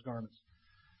gamble for his garments.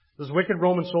 Those wicked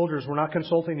Roman soldiers were not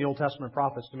consulting the Old Testament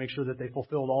prophets to make sure that they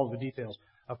fulfilled all of the details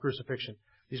of crucifixion.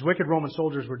 These wicked Roman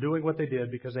soldiers were doing what they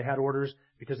did because they had orders,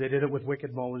 because they did it with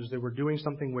wicked motives. They were doing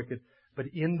something wicked. But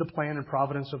in the plan and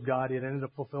providence of God, it ended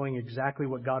up fulfilling exactly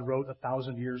what God wrote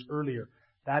 1,000 years earlier.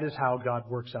 That is how God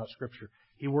works out Scripture.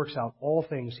 He works out all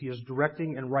things. He is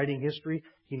directing and writing history.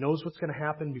 He knows what's going to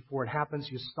happen before it happens.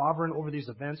 He is sovereign over these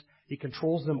events. He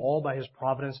controls them all by His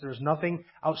providence. There is nothing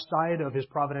outside of His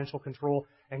providential control,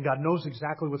 and God knows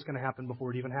exactly what's going to happen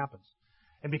before it even happens.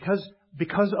 And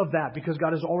because of that, because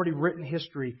God has already written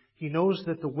history, He knows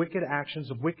that the wicked actions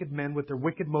of wicked men with their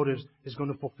wicked motives is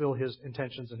going to fulfill His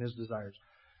intentions and His desires.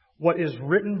 What is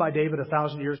written by David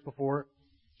 1,000 years before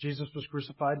Jesus was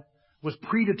crucified was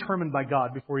predetermined by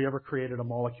God before He ever created a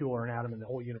molecule or an atom in the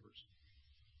whole universe.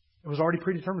 It was already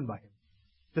predetermined by Him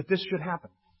that this should happen.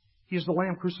 He is the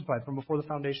Lamb crucified from before the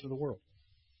foundation of the world.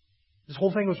 This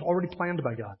whole thing was already planned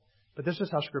by God. But this is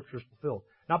how Scripture is fulfilled.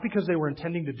 Not because they were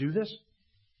intending to do this,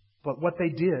 but what they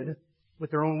did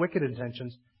with their own wicked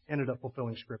intentions ended up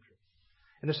fulfilling Scripture.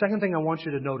 And the second thing I want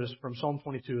you to notice from Psalm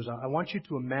 22 is I want you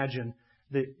to imagine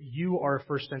that you are a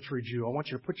first century Jew. I want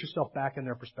you to put yourself back in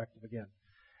their perspective again.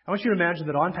 I want you to imagine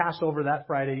that on Passover that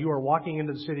Friday, you are walking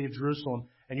into the city of Jerusalem,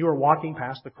 and you are walking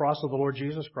past the cross of the Lord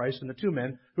Jesus Christ and the two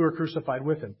men who are crucified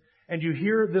with Him. And you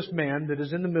hear this man that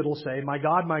is in the middle say, my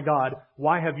God,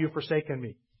 why have you forsaken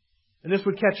me? And this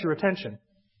would catch your attention.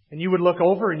 And you would look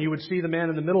over and you would see the man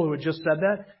in the middle who had just said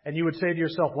that, and you would say to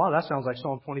yourself, wow, that sounds like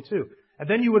Psalm 22. And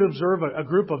then you would observe a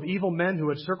group of evil men who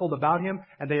had circled about him,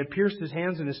 and they had pierced his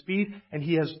hands and his feet, and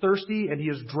he is thirsty, and he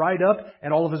is dried up,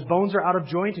 and all of his bones are out of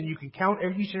joint, and you can count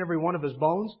each and every one of his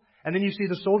bones. And then you see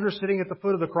the soldier sitting at the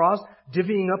foot of the cross,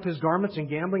 divvying up his garments and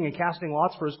gambling and casting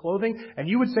lots for his clothing. And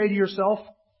you would say to yourself,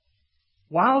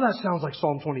 wow, that sounds like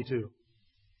Psalm 22.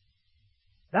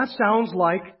 That sounds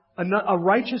like a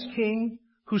righteous king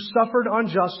who suffered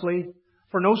unjustly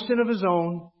for no sin of his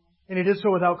own, and he did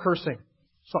so without cursing.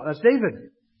 So that's David.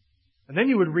 And then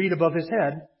you would read above his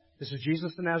head, this is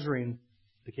Jesus the Nazarene,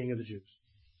 the King of the Jews.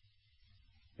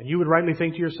 And you would rightly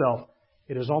think to yourself,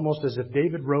 it is almost as if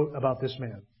David wrote about this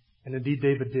man. And indeed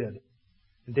David did.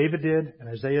 And David did, and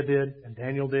Isaiah did, and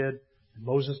Daniel did, and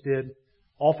Moses did.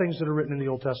 All things that are written in the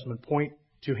Old Testament point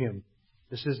to Him.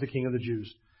 This is the King of the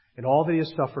Jews. And all that He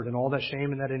has suffered, and all that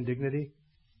shame and that indignity,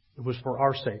 it was for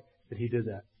our sake that He did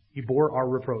that. He bore our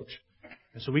reproach.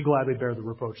 And so we gladly bear the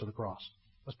reproach of the cross.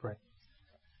 Let's pray.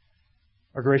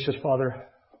 Our gracious Father,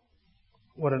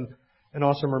 what an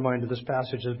awesome reminder this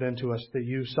passage has been to us, that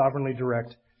You sovereignly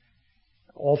direct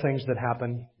all things that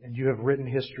happen, and You have written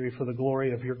history for the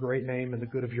glory of Your great name and the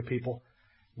good of Your people.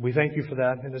 We thank You for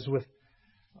that, and it's with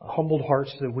humbled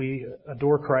hearts that we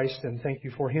adore Christ and thank You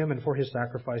for Him and for His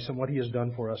sacrifice and what He has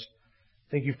done for us.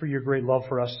 Thank You for Your great love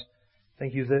for us.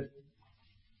 Thank You that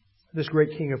this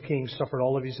great King of Kings suffered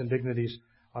all of these indignities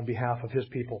on behalf of His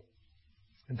people.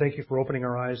 And thank You for opening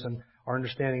our eyes and our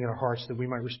understanding in our hearts that we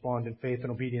might respond in faith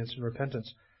and obedience and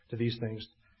repentance to these things.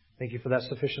 Thank You for that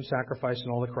sufficient sacrifice and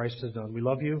all that Christ has done. We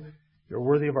love You. You're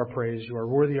worthy of our praise. You are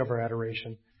worthy of our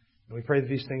adoration. And we pray that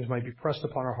these things might be pressed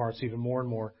upon our hearts even more and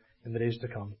more in the days to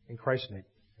come. In Christ's name,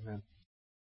 amen.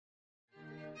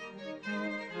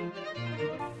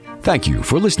 Thank you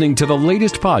for listening to the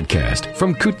latest podcast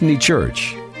from Kootenai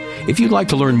Church. If you'd like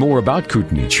to learn more about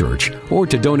Kootenai Church or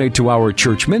to donate to our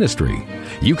church ministry,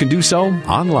 you can do so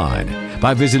online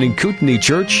by visiting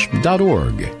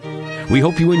kootenaichurch.org. We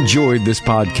hope you enjoyed this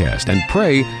podcast and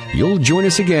pray you'll join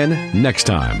us again next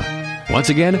time. Once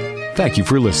again, thank you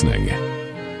for listening.